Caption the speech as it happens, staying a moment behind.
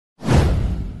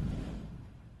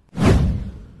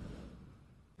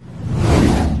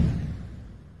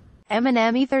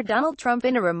Eminem ethered Donald Trump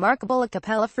in a remarkable a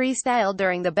cappella freestyle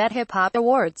during the BET Hip Hop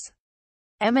Awards.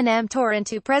 Eminem tore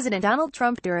into President Donald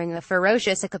Trump during a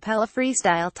ferocious a cappella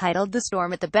freestyle titled The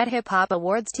Storm at the BET Hip Hop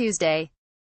Awards Tuesday.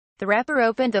 The rapper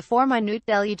opened a 4-minute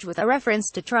deluge with a reference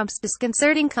to Trump's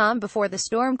disconcerting calm before the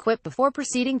storm quit before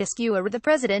proceeding to skewer the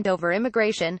president over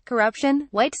immigration, corruption,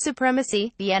 white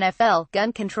supremacy, the NFL,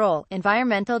 gun control,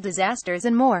 environmental disasters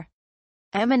and more.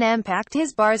 Eminem packed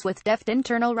his bars with deft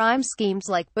internal rhyme schemes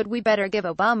like, but we better give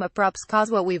Obama props cause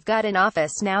what we've got in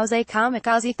office now's a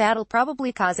kamikaze that'll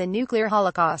probably cause a nuclear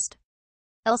holocaust.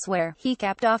 Elsewhere, he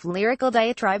capped off lyrical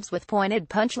diatribes with pointed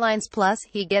punchlines plus,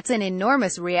 he gets an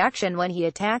enormous reaction when he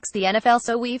attacks the NFL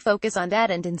so we focus on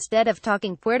that and instead of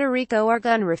talking Puerto Rico or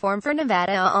gun reform for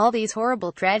Nevada all these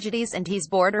horrible tragedies and he's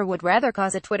bored or would rather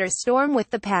cause a Twitter storm with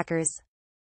the Packers.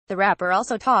 The rapper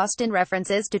also tossed in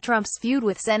references to Trump's feud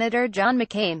with Senator John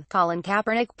McCain, Colin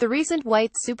Kaepernick, the recent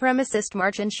white supremacist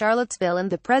march in Charlottesville and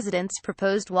the president's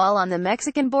proposed wall on the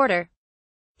Mexican border.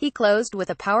 He closed with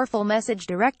a powerful message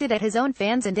directed at his own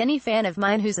fans and any fan of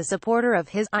mine who's a supporter of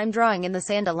his. I'm drawing in the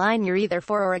sand a line you're either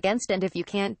for or against and if you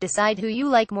can't decide who you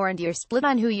like more and you're split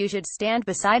on who you should stand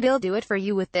beside I'll do it for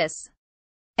you with this.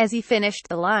 As he finished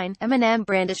the line, Eminem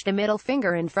brandished a middle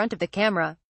finger in front of the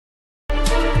camera.